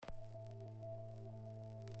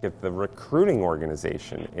If the recruiting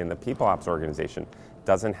organization and the people ops organization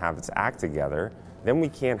doesn't have its act together, then we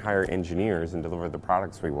can't hire engineers and deliver the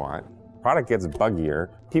products we want. Product gets buggier.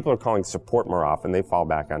 People are calling support more often. They fall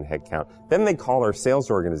back on headcount. Then they call our sales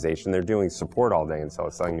organization. They're doing support all day instead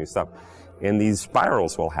of selling new stuff. And these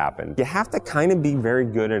spirals will happen. You have to kind of be very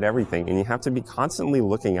good at everything, and you have to be constantly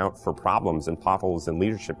looking out for problems and potholes and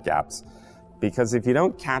leadership gaps. Because if you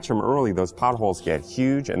don't catch them early, those potholes get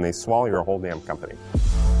huge and they swallow your whole damn company.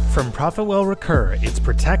 From ProfitWell Recur, it's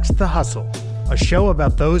Protect the Hustle, a show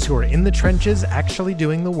about those who are in the trenches actually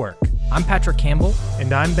doing the work. I'm Patrick Campbell.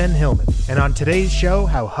 And I'm Ben Hillman. And on today's show,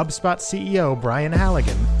 how HubSpot CEO Brian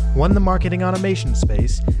Halligan won the marketing automation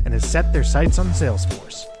space and has set their sights on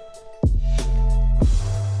Salesforce.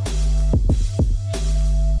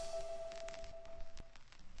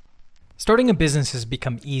 Starting a business has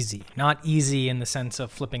become easy. Not easy in the sense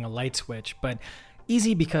of flipping a light switch, but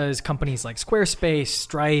easy because companies like Squarespace,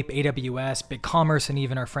 Stripe, AWS, BigCommerce, and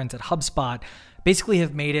even our friends at HubSpot basically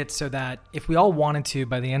have made it so that if we all wanted to,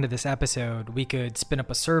 by the end of this episode, we could spin up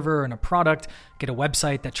a server and a product, get a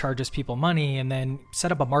website that charges people money, and then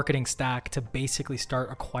set up a marketing stack to basically start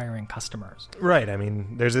acquiring customers. Right. I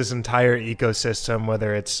mean, there's this entire ecosystem,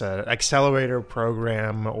 whether it's an accelerator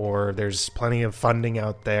program or there's plenty of funding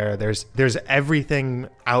out there. There's everything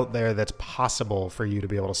out there that's possible for you to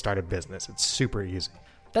be able to start a business. It's super easy.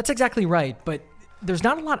 That's exactly right. But there's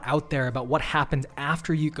not a lot out there about what happens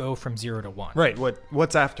after you go from 0 to 1. Right.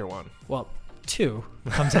 What's after 1? Well, 2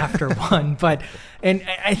 comes after 1. And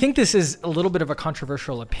I think this is a little bit of a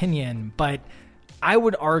controversial opinion, but I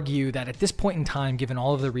would argue that at this point in time, given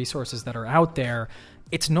all of the resources that are out there,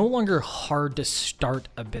 it's no longer hard to start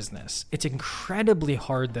a business. It's incredibly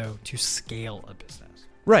hard, though, to scale a business.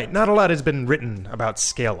 Right. Not a lot has been written about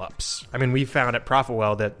scale-ups. I mean, we found at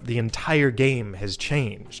ProfitWell that the entire game has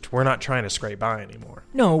changed. We're not trying to scrape by anymore.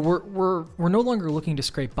 No, we're no longer looking to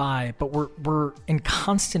scrape by, but we're in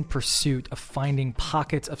constant pursuit of finding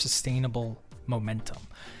pockets of sustainable momentum.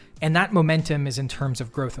 And that momentum is in terms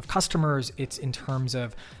of growth of customers. It's in terms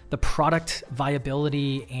of the product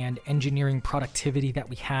viability and engineering productivity that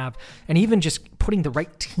we have, and even just putting the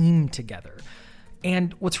right team together.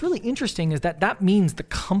 And what's really interesting is that means the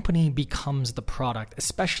company becomes the product,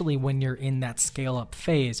 especially when you're in that scale-up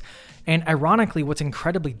phase. And ironically, what's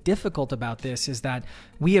incredibly difficult about this is that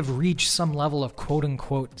we have reached some level of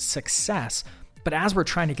quote-unquote success. But as we're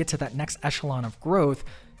trying to get to that next echelon of growth,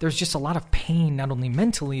 there's just a lot of pain, not only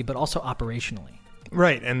mentally, but also operationally.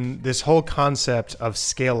 Right, and this whole concept of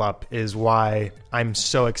scale up is why I'm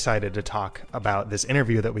so excited to talk about this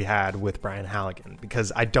interview that we had with Brian Halligan, because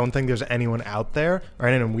I don't think there's anyone out there, or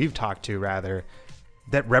anyone we've talked to rather,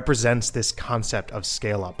 that represents this concept of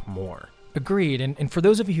scale up more. Agreed. And for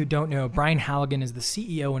those of you who don't know, Brian Halligan is the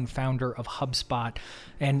CEO and founder of HubSpot.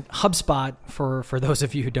 And HubSpot, for those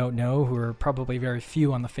of you who don't know, who are probably very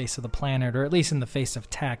few on the face of the planet, or at least in the face of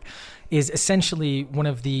tech, is essentially one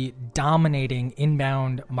of the dominating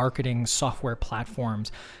inbound marketing software platforms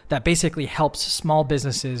that basically helps small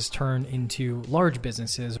businesses turn into large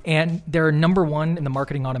businesses. And they're number one in the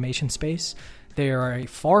marketing automation space. They are a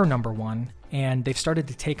far number one, and they've started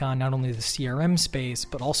to take on not only the CRM space,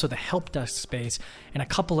 but also the help desk space, and a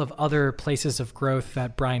couple of other places of growth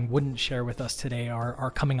that Brian wouldn't share with us today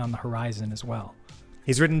are coming on the horizon as well.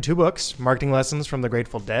 He's written 2 books, Marketing Lessons from the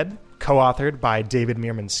Grateful Dead, co-authored by David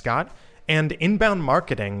Meerman Scott, and Inbound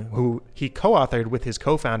Marketing, who he co-authored with his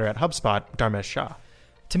co-founder at HubSpot, Dharmesh Shah.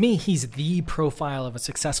 To me, he's the profile of a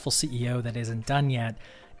successful CEO that isn't done yet.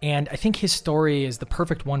 And I think his story is the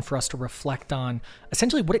perfect one for us to reflect on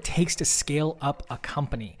essentially what it takes to scale up a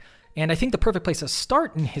company. And I think the perfect place to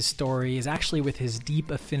start in his story is actually with his deep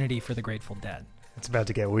affinity for the Grateful Dead. It's about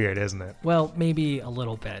to get weird, isn't it? Well, maybe a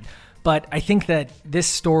little bit. But I think that this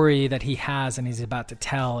story that he has and he's about to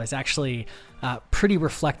tell is actually pretty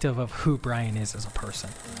reflective of who Brian is as a person.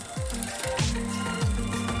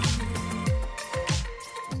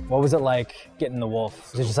 What was it like getting the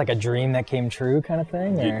wolf? Was it just like a dream that came true kind of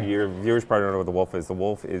thing? Or? Your viewers probably don't know what the wolf is. The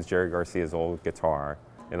wolf is Jerry Garcia's old guitar,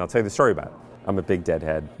 and I'll tell you the story about it. I'm a big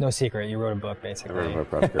Deadhead. No secret, you wrote a book basically. I wrote a book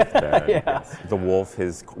about Grateful Dead. Yeah. Yes. The wolf,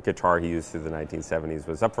 his guitar he used through the 1970s,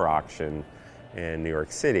 was up for auction in New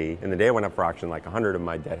York City. And the day it went up for auction, like 100 of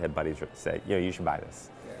my Deadhead buddies said, you should buy this.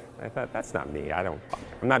 And I thought, that's not me.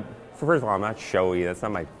 First of all, I'm not showy. That's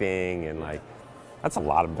not my thing. And it's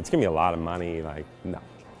going to be a lot of money. No.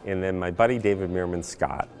 And then my buddy David Meerman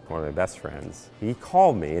Scott, one of my best friends, he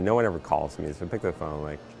called me, and no one ever calls me. So I picked up the phone, I'm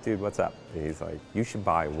like, dude, what's up? And he's like, you should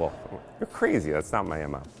buy Wolf. I'm like, you're crazy. That's not my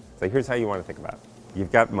MO. It's like, here's how you want to think about it.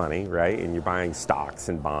 you've got money, right? And you're buying stocks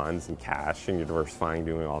and bonds and cash, and you're diversifying,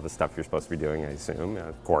 doing all the stuff you're supposed to be doing, I assume.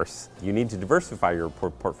 Of course, you need to diversify your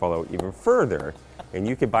portfolio even further. And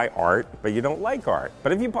you could buy art, but you don't like art.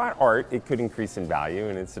 But if you buy art, it could increase in value,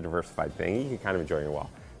 and it's a diversified thing. You can kind of enjoy your wealth.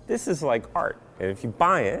 This is like art. And if you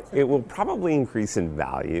buy it, it will probably increase in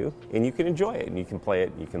value, and you can enjoy it, and you can play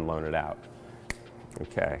it, and you can loan it out.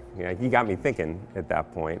 Okay, yeah, you got me thinking at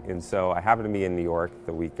that point. And so I happened to be in New York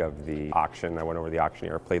the week of the auction. I went over to the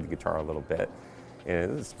auctioneer, played the guitar a little bit,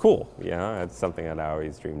 and it was cool. You know, it's something that I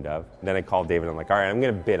always dreamed of. Then I called David, and I'm like, all right, I'm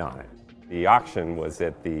gonna bid on it. The auction was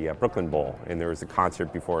at the Brooklyn Bowl, and there was a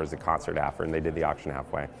concert before, there was a concert after, and they did the auction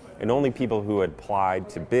halfway. And only people who had applied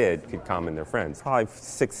to bid could come and their friends. Probably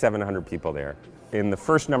 600-700 people there. And the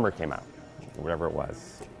first number came out, whatever it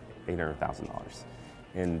was, $800,000.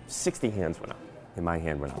 And 60 hands went up. And my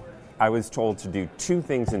hand went up. I was told to do two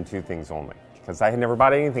things and two things only, because I had never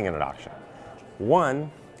bought anything in an auction.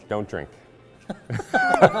 One, don't drink.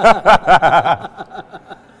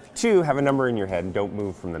 Two, have a number in your head and don't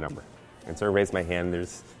move from the number. And so I raised my hand.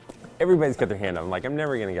 Everybody's got their hand up. I'm like, I'm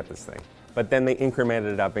never going to get this thing. But then they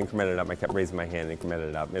incremented it up. I kept raising my hand, incremented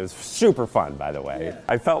it up. It was super fun, by the way. Yeah.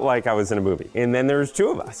 I felt like I was in a movie. And then there was two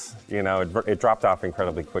of us. You know, it dropped off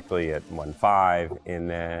incredibly quickly at 1.5, and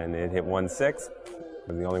then it hit 1.6. I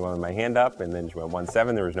was the only one with my hand up, and then she went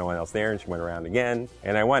 1.7. There was no one else there, and she went around again.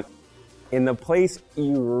 And I went, and the place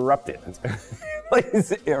erupted.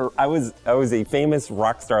 I was a famous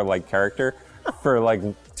rock star-like character for like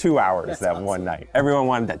 2 hours. That's that awesome. One night. Everyone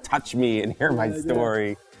wanted to touch me and hear my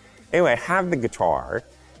story. Anyway, I have the guitar,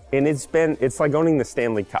 and it's like owning the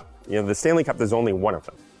Stanley Cup. You know, the Stanley Cup, there's only one of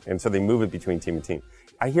them, and so they move it between team and team.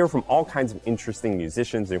 I hear from all kinds of interesting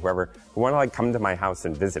musicians and whoever who want to like come to my house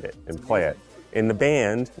and visit it and play it. And the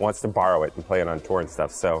band wants to borrow it and play it on tour and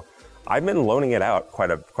stuff. So I've been loaning it out quite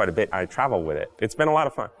a bit. I travel with it. It's been a lot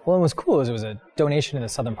of fun. Well, it was cool. It was a donation to the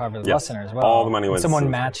Southern Poverty Law Center as well. All the money went. Someone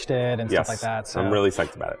matched it and stuff like that. So I'm really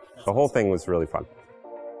psyched about it. The whole thing was really fun.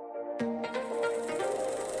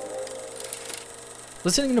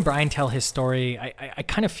 Listening to Brian tell his story, I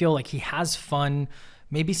kind of feel like he has fun,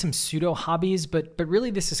 maybe some pseudo hobbies, but really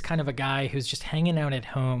this is kind of a guy who's just hanging out at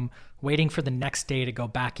home, waiting for the next day to go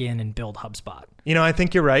back in and build HubSpot. You know, I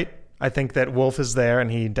think you're right. I think that Wolf is there, and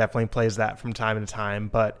he definitely plays that from time to time,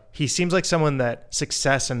 but he seems like someone that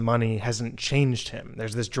success and money hasn't changed him.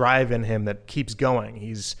 There's this drive in him that keeps going.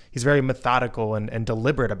 He's very methodical and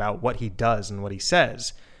deliberate about what he does and what he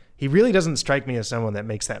says. He really doesn't strike me as someone that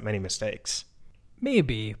makes that many mistakes.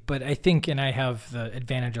 Maybe, but I think, and I have the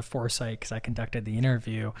advantage of foresight because I conducted the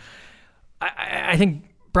interview, I think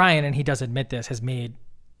Brian, and he does admit this, has made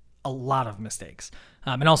a lot of mistakes.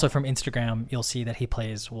 And also from Instagram, you'll see that he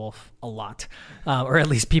plays Wolf a lot, or at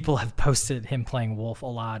least people have posted him playing Wolf a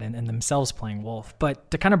lot and themselves playing Wolf.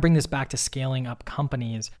 But to kind of bring this back to scaling up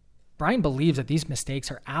companies, Brian believes that these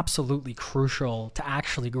mistakes are absolutely crucial to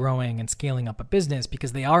actually growing and scaling up a business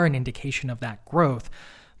because they are an indication of that growth.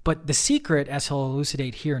 But the secret, as he'll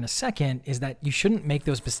elucidate here in a second, is that you shouldn't make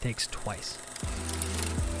those mistakes twice.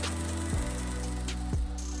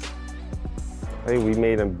 I think we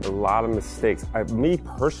made a lot of mistakes. Me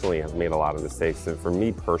personally have made a lot of mistakes. And for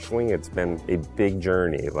me personally, it's been a big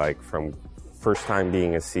journey, like from first time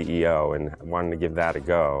being a CEO and wanting to give that a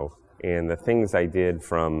go. And the things I did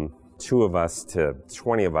from 2 of us to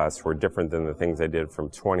 20 of us were different than the things I did from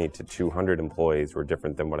 20 to 200 employees were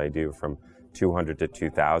different than what I do from 200 to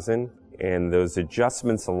 2,000. And those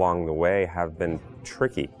adjustments along the way have been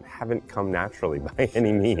tricky, haven't come naturally by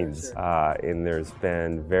any means. And there's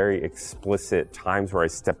been very explicit times where I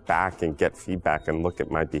step back and get feedback and look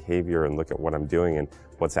at my behavior and look at what I'm doing and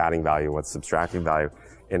what's adding value, what's subtracting value,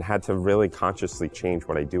 and had to really consciously change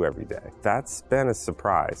what I do every day. That's been a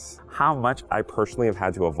surprise. How much I personally have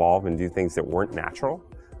had to evolve and do things that weren't natural.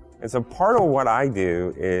 And so part of what I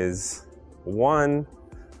do is, one,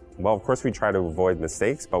 well, of course we try to avoid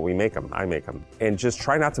mistakes, but we make them, I make them. And just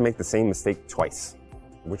try not to make the same mistake twice,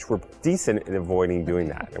 which we're decent at avoiding doing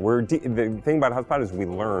that. The thing about HubSpot is we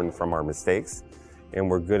learn from our mistakes, and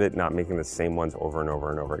we're good at not making the same ones over and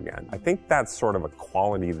over and over again. I think that's sort of a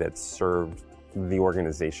quality that served the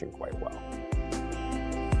organization quite well.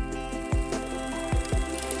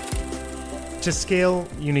 To scale,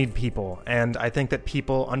 you need people, and I think that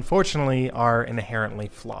people, unfortunately, are inherently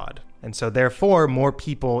flawed. And so therefore, more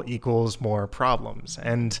people equals more problems.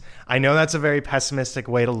 And I know that's a very pessimistic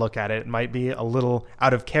way to look at it. It might be a little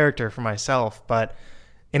out of character for myself, but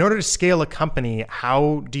in order to scale a company,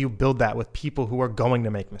 how do you build that with people who are going to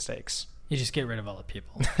make mistakes? You just get rid of all the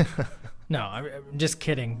people. No, I'm just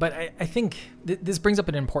kidding. But I think this brings up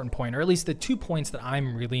an important point, or at least the 2 points that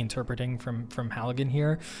I'm really interpreting from Halligan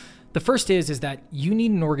here. The first is that you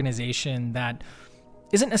need an organization that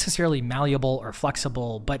isn't necessarily malleable or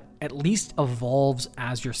flexible, but at least evolves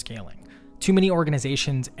as you're scaling. Too many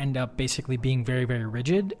organizations end up basically being very, very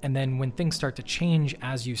rigid. And then when things start to change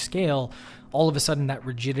as you scale, all of a sudden that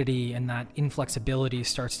rigidity and that inflexibility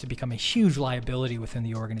starts to become a huge liability within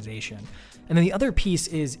the organization. And then the other piece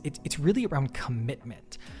is it's really around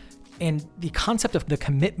commitment and the concept of the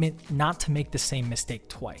commitment not to make the same mistake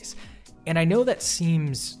twice. And I know that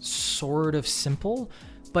seems sort of simple,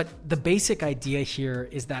 but the basic idea here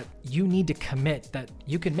is that you need to commit that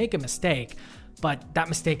you can make a mistake, but that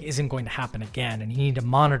mistake isn't going to happen again, and you need to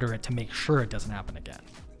monitor it to make sure it doesn't happen again.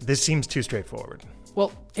 This seems too straightforward.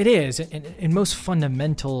 Well, it is, and most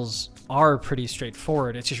fundamentals are pretty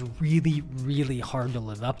straightforward. It's just really, really hard to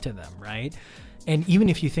live up to them, right? And even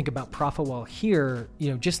if you think about Profitwell here,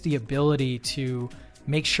 just the ability to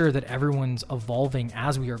make sure that everyone's evolving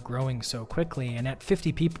as we are growing so quickly, and at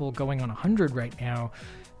 50 people going on 100 right now,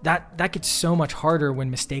 that gets so much harder when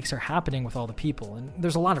mistakes are happening with all the people. And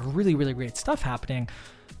there's a lot of really, really great stuff happening.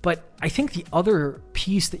 But I think the other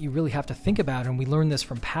piece that you really have to think about, and we learned this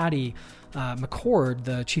from Patty McCord,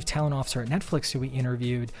 the chief talent officer at Netflix who we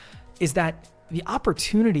interviewed, is that the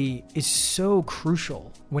opportunity is so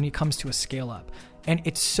crucial when it comes to a scale up. And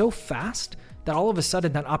it's so fast that all of a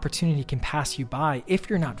sudden that opportunity can pass you by if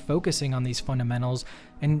you're not focusing on these fundamentals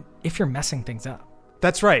and if you're messing things up.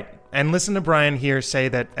 That's right. And listen to Brian here say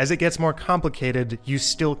that as it gets more complicated, you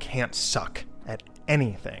still can't suck at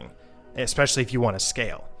anything, especially if you want to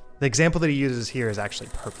scale. The example that he uses here is actually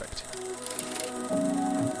perfect.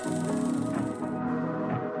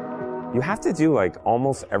 You have to do like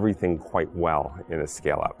almost everything quite well in a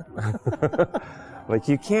scale up. Like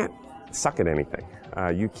you can't suck at anything.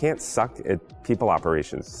 You can't suck at people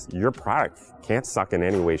operations. Your product can't suck in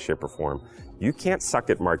any way, shape, or form. You can't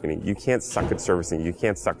suck at marketing. You can't suck at servicing. You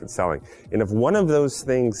can't suck at selling. And if one of those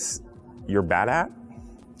things you're bad at,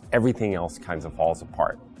 everything else kind of falls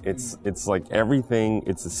apart. It's like everything,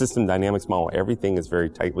 it's a system dynamics model. Everything is very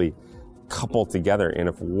tightly coupled together. And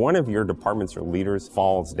if one of your departments or leaders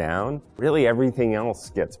falls down, really everything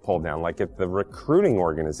else gets pulled down. Like if the recruiting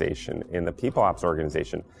organization and the people ops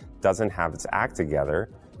organization doesn't have its act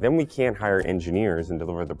together, then we can't hire engineers and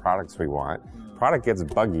deliver the products we want. Product gets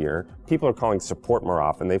buggier. People are calling support more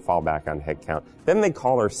often. They fall back on headcount. Then they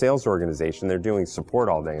call our sales organization. They're doing support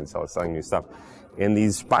all day instead of selling new stuff. And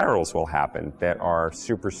these spirals will happen that are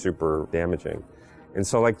super, super damaging. And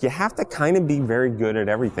so like you have to kind of be very good at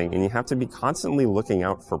everything, and you have to be constantly looking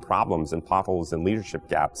out for problems and potholes and leadership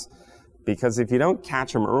gaps, because if you don't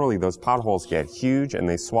catch them early, those potholes get huge and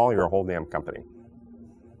they swallow your whole damn company.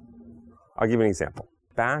 I'll give you an example.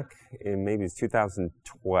 Back in maybe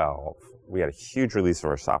 2012, we had a huge release of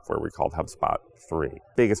our software we called HubSpot 3.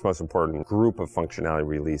 Biggest, most important group of functionality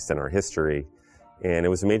released in our history. And it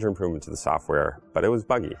was a major improvement to the software, but it was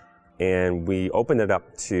buggy. And we opened it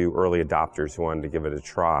up to early adopters who wanted to give it a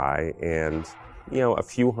try. And, a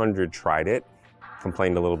few hundred tried it,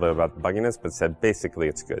 complained a little bit about the bugginess, but said basically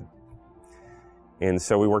it's good. And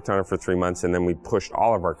so we worked on it for 3 months, and then we pushed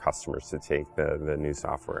all of our customers to take the new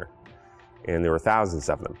software. And there were thousands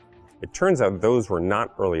of them. It turns out those were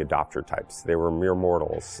not early adopter types. They were mere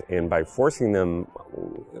mortals. And by forcing them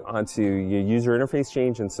onto user interface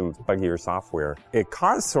change and some buggier software, it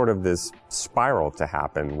caused sort of this spiral to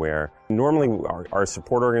happen where normally our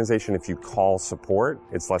support organization, if you call support,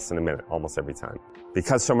 it's less than a minute almost every time.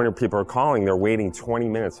 Because so many people are calling, they're waiting 20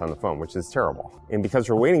 minutes on the phone, which is terrible. And because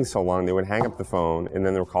they're waiting so long, they would hang up the phone and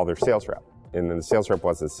then they would call their sales rep. And then the sales rep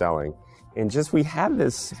wasn't selling. And just we had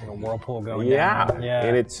this like a whirlpool going down. Yeah.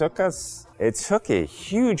 And it took a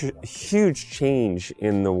huge change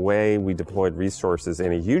in the way we deployed resources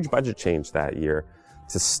and a huge budget change that year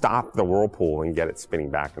to stop the whirlpool and get it spinning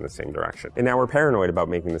back in the same direction. And now we're paranoid about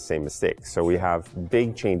making the same mistake. So we have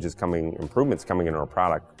big changes coming, improvements coming in our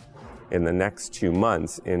product in the next 2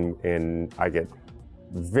 months. And I get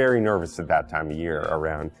very nervous at that time of year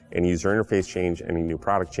around any user interface change, any new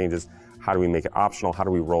product changes. How do we make it optional? How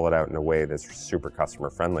do we roll it out in a way that's super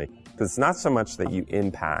customer friendly? Because it's not so much that you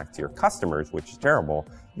impact your customers, which is terrible,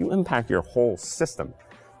 you impact your whole system.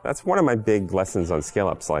 That's one of my big lessons on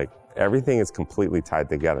scale-ups, like everything is completely tied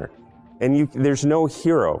together. And there's no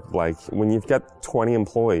hero, like when you've got 20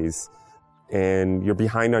 employees and you're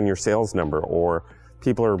behind on your sales number or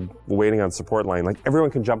people are waiting on support line, like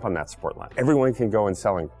everyone can jump on that support line. Everyone can go and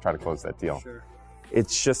sell and try to close that deal. Sure.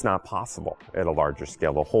 It's just not possible at a larger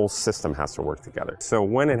scale. The whole system has to work together. So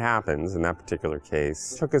when it happens, in that particular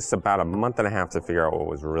case, it took us about a month and a half to figure out what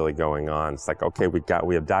was really going on. It's like, okay, we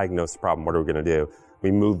have diagnosed the problem. What are we going to do?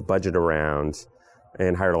 We moved budget around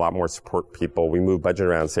and hired a lot more support people. We moved budget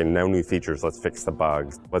around saying, no new features. Let's fix the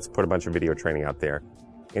bugs. Let's put a bunch of video training out there.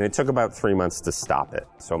 And it took about 3 months to stop it.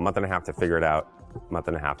 So a month and a half to figure it out, a month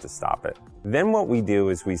and a half to stop it. Then what we do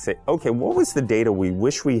is we say, okay, what was the data we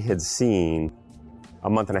wish we had seen a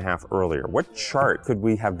month and a half earlier? What chart could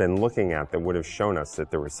we have been looking at that would have shown us that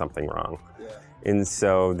there was something wrong? And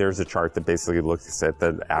so there's a chart that basically looks at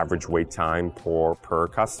the average wait time per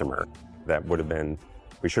customer. That would have been,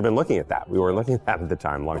 we should have been looking at that. We were looking at that at the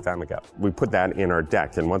time, a long time ago. We put that in our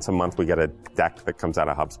deck, and once a month we get a deck that comes out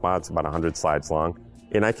of HubSpot. It's about 100 slides long.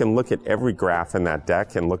 And I can look at every graph in that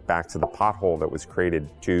deck and look back to the pothole that was created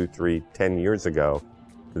 2, 3, 10 years ago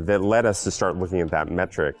that led us to start looking at that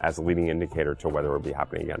metric as a leading indicator to whether it would be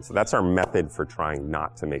happening again. So that's our method for trying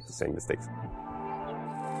not to make the same mistakes.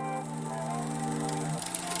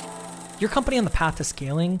 Your company on the path to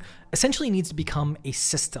scaling essentially needs to become a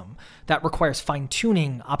system that requires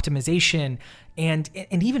fine-tuning, optimization, and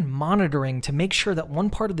even monitoring to make sure that one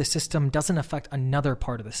part of the system doesn't affect another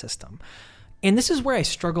part of the system. And this is where I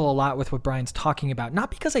struggle a lot with what Brian's talking about,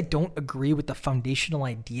 not because I don't agree with the foundational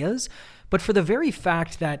ideas, but for the very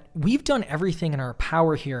fact that we've done everything in our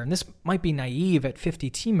power here, and this might be naive at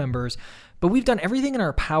 50 team members, but we've done everything in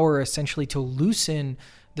our power essentially to loosen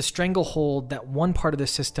the stranglehold that one part of the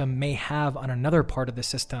system may have on another part of the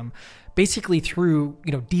system, basically through,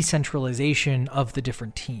 decentralization of the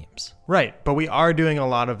different teams. Right, but we are doing a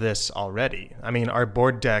lot of this already. I mean, our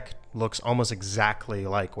board deck looks almost exactly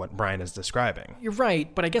like what Brian is describing. You're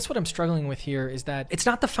right, but I guess what I'm struggling with here is that it's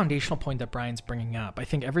not the foundational point that Brian's bringing up. I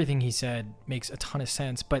think everything he said makes a ton of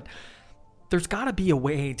sense, but there's got to be a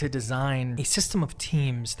way to design a system of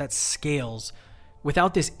teams that scales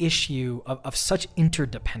without this issue of such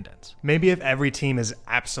interdependence. Maybe if every team is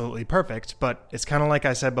absolutely perfect, but it's kind of like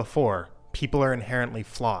I said before, people are inherently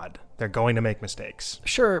flawed. They're going to make mistakes.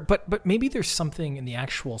 Sure, but maybe there's something in the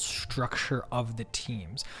actual structure of the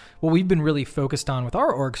teams. What we've been really focused on with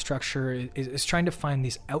our org structure is trying to find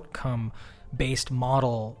this outcome-based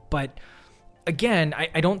model, but again,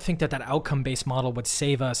 I don't think that outcome-based model would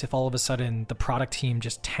save us if all of a sudden the product team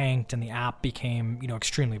just tanked and the app became,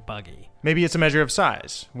 extremely buggy. Maybe it's a measure of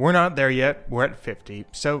size. We're not there yet. We're at 50.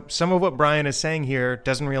 So some of what Brian is saying here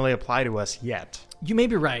doesn't really apply to us yet. You may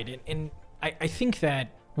be right. And I think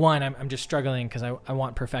that, one, I'm just struggling because I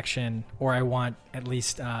want perfection, or I want at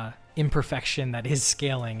least imperfection that is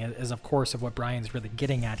scaling, as of course of what Brian's really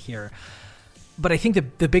getting at here. But I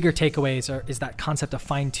think the bigger takeaways is that concept of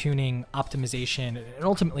fine-tuning, optimization, and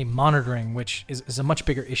ultimately monitoring, which is a much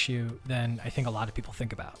bigger issue than I think a lot of people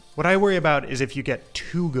think about. What I worry about is if you get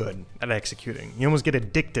too good at executing. You almost get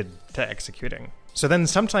addicted to executing. So then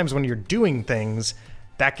sometimes when you're doing things,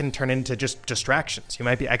 that can turn into just distractions. You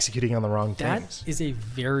might be executing on the wrong things. That is a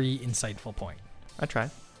very insightful point. I try.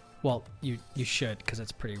 Well, you should, because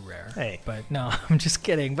it's pretty rare. Hey. But no, I'm just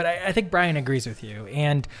kidding. But I think Brian agrees with you.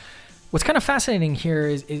 And what's kind of fascinating here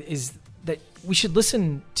is that we should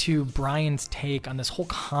listen to Brian's take on this whole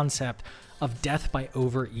concept of death by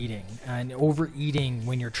overeating. And overeating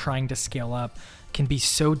when you're trying to scale up can be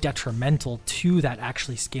so detrimental to that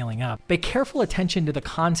actually scaling up. Pay careful attention to the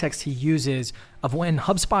context he uses of when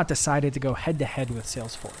HubSpot decided to go head-to-head with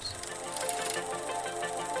Salesforce.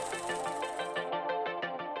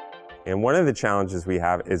 And one of the challenges we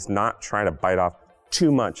have is not trying to bite off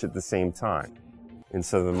too much at the same time. And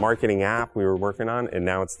so the marketing app we were working on, and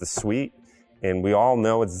now it's the suite, and we all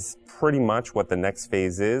know it's pretty much what the next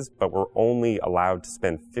phase is, but we're only allowed to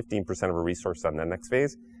spend 15% of our resources on the next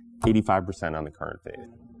phase, 85% on the current phase.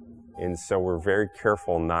 And so we're very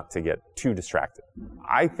careful not to get too distracted.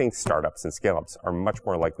 I think startups and scale-ups are much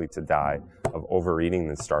more likely to die of overeating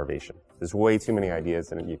than starvation. There's way too many ideas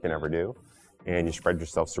that you can ever do, and you spread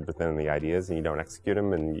yourself super thin on the ideas, and you don't execute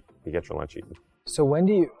them, and you get your lunch eaten. So when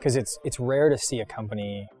do you, because it's rare to see a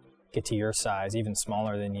company get to your size, even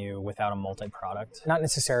smaller than you, without a multi-product. Not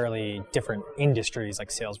necessarily different industries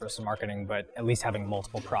like sales versus marketing, but at least having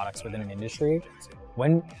multiple products within an industry.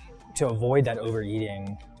 When, to avoid that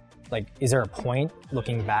overeating, like, is there a point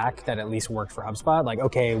looking back that at least worked for HubSpot? Like,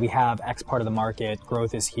 okay, we have X part of the market,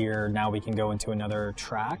 growth is here, now we can go into another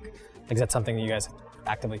track. Like, is that something that you guys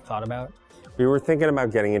actively thought about? We were thinking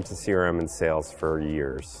about getting into CRM and sales for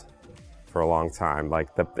years, for a long time. Like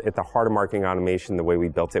at the heart of marketing automation, the way we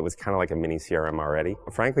built it was kind of like a mini CRM already.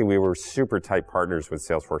 Frankly, we were super tight partners with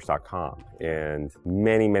Salesforce.com, and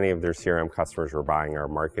many of their CRM customers were buying our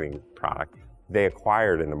marketing product. They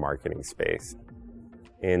acquired in the marketing space.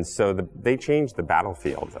 And so they changed the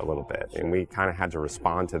battlefield a little bit, and we kind of had to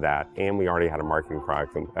respond to that. And we already had a marketing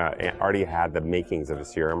product, and already had the makings of a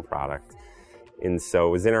CRM product. And so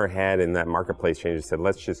it was in our head, and that marketplace change and said,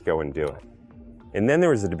 let's just go and do it. And then there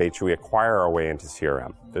was a debate, should we acquire our way into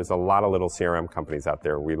CRM? There's a lot of little CRM companies out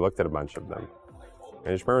there. We looked at a bunch of them. And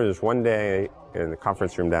I just remember there's one day in the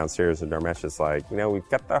conference room downstairs, and Dharmesh is like, we've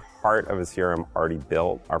got the heart of a CRM already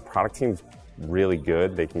built. Our product team's really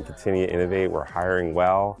good. They can continue to innovate. We're hiring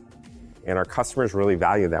well. And our customers really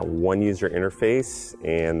value that one user interface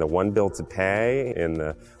and the one bill to pay and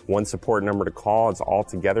the one support number to call. It's all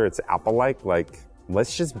together. It's Apple-like.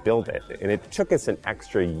 Let's just build it. And it took us an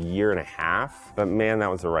extra year and a half, but man,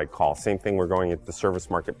 that was the right call. Same thing, we're going into the service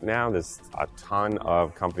market now. There's a ton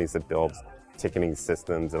of companies that build ticketing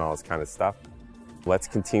systems and all this kind of stuff. Let's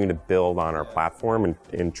continue to build on our platform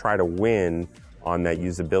and try to win on that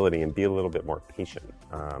usability and be a little bit more patient.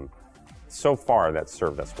 So far, that's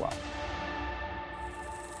served us well.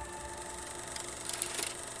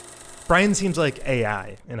 Brian seems like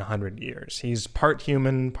AI in 100 years. He's part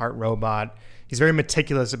human, part robot. He's very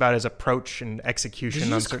meticulous about his approach and execution. Did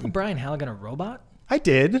you just call Brian Halligan a robot? I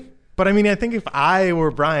did. But I mean, I think if I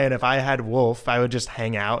were Brian, if I had Wolf, I would just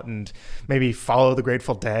hang out and maybe follow the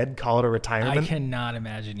Grateful Dead, call it a retirement. I cannot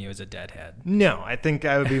imagine you as a Deadhead. No, I think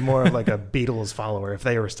I would be more of like a Beatles follower if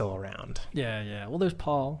they were still around. Yeah. Well, there's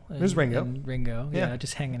Paul. There's Ringo. And Ringo. Yeah,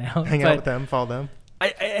 just hanging out. Hang out with them, follow them.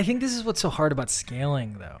 I think this is what's so hard about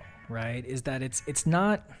scaling, though, right? Is that it's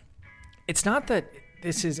not that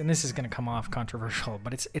this is, and this is going to come off controversial,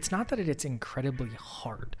 but it's not that it's incredibly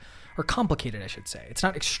hard or complicated, I should say. It's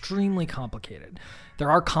not extremely complicated. There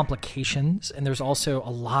are complications and there's also a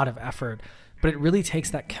lot of effort, but it really takes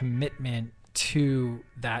that commitment to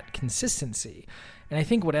that consistency. And I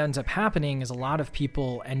think what ends up happening is a lot of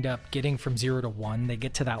people end up getting from 0 to 1. They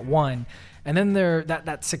get to that 1, and then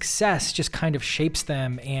that success just kind of shapes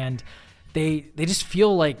them, and they just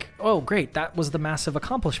feel like, oh, great, that was the massive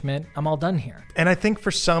accomplishment. I'm all done here. And I think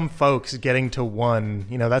for some folks, getting to 1,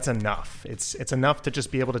 that's enough. It's enough to just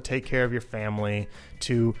be able to take care of your family,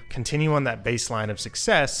 to continue on that baseline of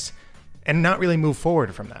success, and not really move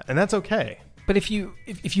forward from that. And that's okay. But if you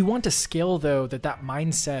want to scale, though, that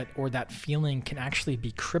mindset or that feeling can actually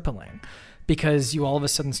be crippling, because you all of a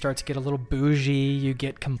sudden start to get a little bougie, you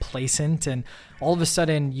get complacent, and all of a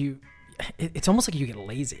sudden it's almost like you get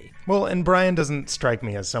lazy. Well, and Brian doesn't strike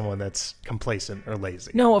me as someone that's complacent or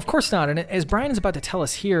lazy. No, of course not. And as Brian is about to tell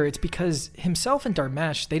us here, it's because himself and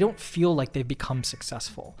Dharmesh, they don't feel like they've become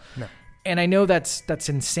successful. No. And I know that's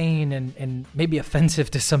insane and maybe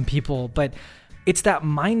offensive to some people, but it's that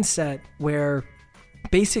mindset where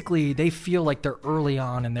basically they feel like they're early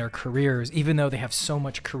on in their careers, even though they have so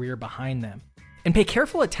much career behind them. And pay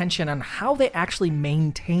careful attention on how they actually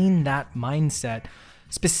maintain that mindset,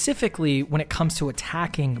 specifically when it comes to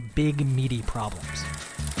attacking big, meaty problems.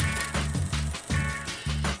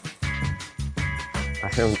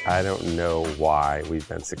 I don't know why we've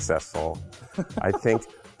been successful. I think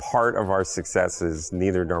part of our success is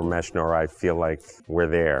neither Dharmesh nor I feel like we're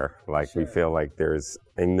there. Like we feel like there's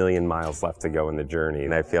a million miles left to go in the journey.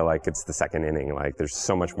 And I feel like it's the second inning. Like there's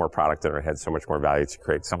so much more product in our head, so much more value to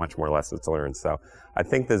create, so much more lessons to learn. So I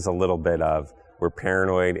think there's a little bit of we're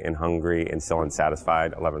paranoid and hungry and still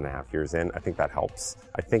unsatisfied 11 and a half years in. I think that helps.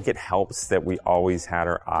 I think it helps that we always had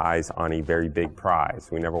our eyes on a very big prize.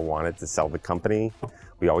 We never wanted to sell the company.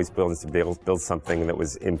 We always built to be able to build something that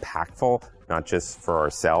was impactful, not just for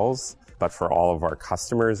ourselves, but for all of our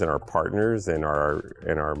customers and our partners and our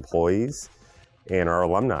employees and our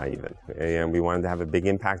alumni even. And we wanted to have a big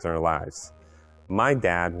impact on our lives. My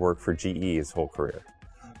dad worked for GE his whole career.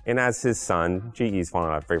 And as his son, GE's fallen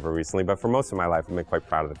out of favor recently, but for most of my life, I've been quite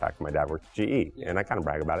proud of the fact that my dad worked at GE, and I kind of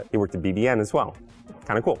brag about it. He worked at BBN as well.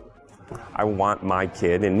 Kind of cool. I want my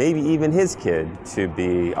kid, and maybe even his kid, to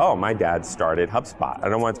be, oh, my dad started HubSpot. I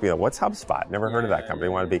don't want it to be like, what's HubSpot? Never heard of that company. I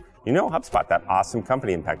want to be, HubSpot, that awesome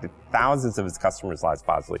company impacted thousands of its customers' lives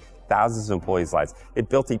positively, thousands of employees' lives. It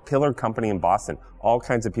built a pillar company in Boston. All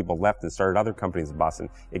kinds of people left and started other companies in Boston.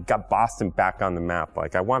 It got Boston back on the map.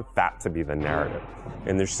 Like, I want that to be the narrative.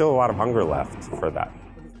 And there's still a lot of hunger left for that.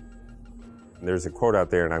 There's a quote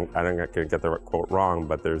out there, and I'm not going to get the quote wrong,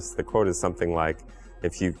 but the quote is something like,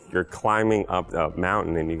 if you're climbing up a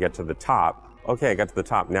mountain and you get to the top, okay, I got to the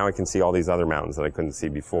top. Now I can see all these other mountains that I couldn't see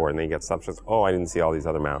before. And then you get stuff just, oh, I didn't see all these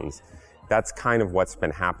other mountains. That's kind of what's been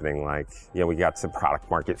happening. Like, we got to product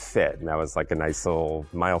market fit, and that was like a nice little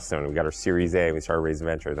milestone. We got our Series A, and we started raising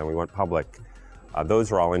venture, then we went public. Those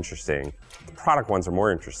were all interesting. The product ones are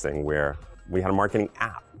more interesting, where we had a marketing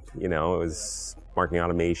app. It was marketing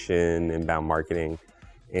automation, inbound marketing.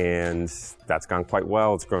 And that's gone quite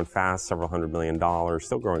well. It's grown fast, several $100 million,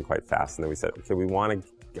 still growing quite fast. And then we said, okay,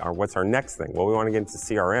 what's our next thing? Well, we want to get into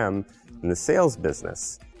CRM in the sales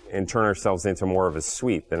business and turn ourselves into more of a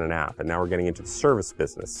suite than an app. And now we're getting into the service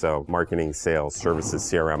business. So marketing, sales, services,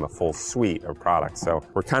 CRM, a full suite of products. So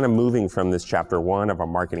we're kind of moving from this chapter 1 of a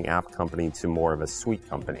marketing app company to more of a suite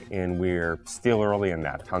company. And we're still early in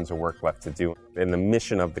that, tons of work left to do. And the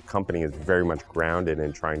mission of the company is very much grounded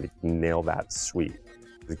in trying to nail that suite.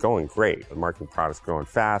 It's going great. The marketing product's growing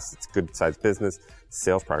fast. It's a good sized business.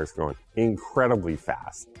 Sales product's growing incredibly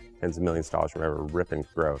fast. Tens of millions of dollars from ever ripping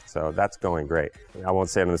growth. So that's going great. I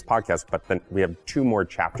won't say it on this podcast, but then we have 2 more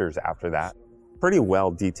chapters after that. Pretty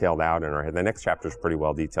well detailed out in our head. The next chapter is pretty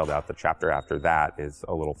well detailed out. The chapter after that is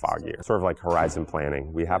a little foggier. Sort of like horizon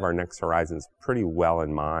planning. We have our next horizons pretty well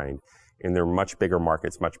in mind. And they're much bigger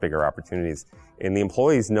markets, much bigger opportunities. And the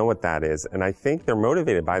employees know what that is. And I think they're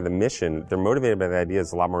motivated by the mission. They're motivated by the idea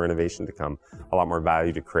there's a lot more innovation to come, a lot more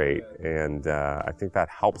value to create. And I think that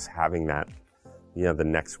helps having that, the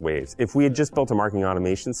next waves. If we had just built a marketing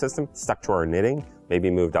automation system, stuck to our knitting,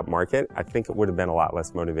 maybe moved up market, I think it would have been a lot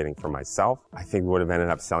less motivating for myself. I think we would have ended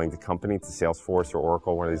up selling the company to Salesforce or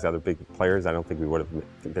Oracle, one of these other big players. I don't think we would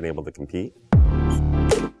have been able to compete.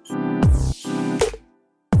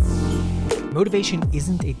 Motivation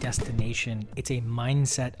isn't a destination, it's a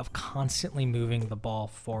mindset of constantly moving the ball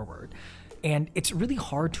forward. And it's really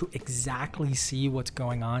hard to exactly see what's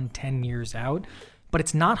going on 10 years out, but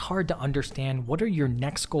it's not hard to understand what are your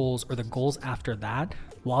next goals or the goals after that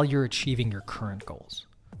while you're achieving your current goals.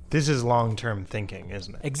 This is long-term thinking,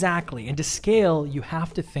 isn't it? Exactly. And to scale, you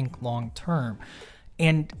have to think long-term.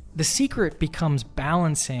 And the secret becomes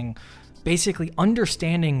balancing, basically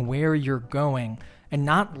understanding where you're going and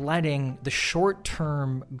not letting the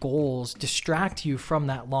short-term goals distract you from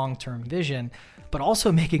that long-term vision, but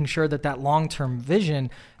also making sure that that long-term vision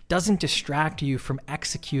doesn't distract you from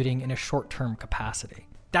executing in a short-term capacity.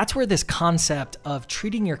 That's where this concept of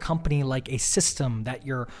treating your company like a system that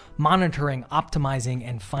you're monitoring, optimizing,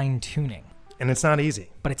 and fine-tuning. And it's not easy.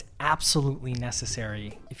 But it's absolutely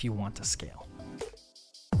necessary if you want to scale.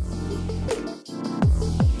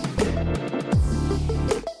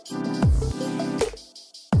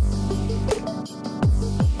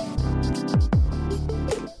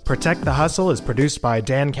 Protect the Hustle is produced by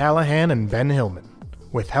Dan Callahan and Ben Hillman,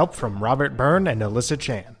 with help from Robert Byrne and Alyssa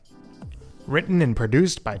Chan. Written and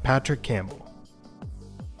produced by Patrick Campbell.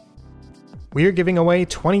 We are giving away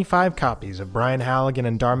 25 copies of Brian Halligan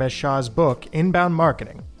and Dharmesh Shah's book, Inbound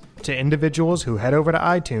Marketing, to individuals who head over to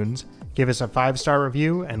iTunes, give us a 5-star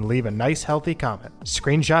review, and leave a nice, healthy comment.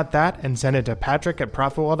 Screenshot that and send it to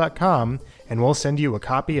patrick@profitwell.com, and we'll send you a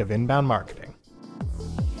copy of Inbound Marketing.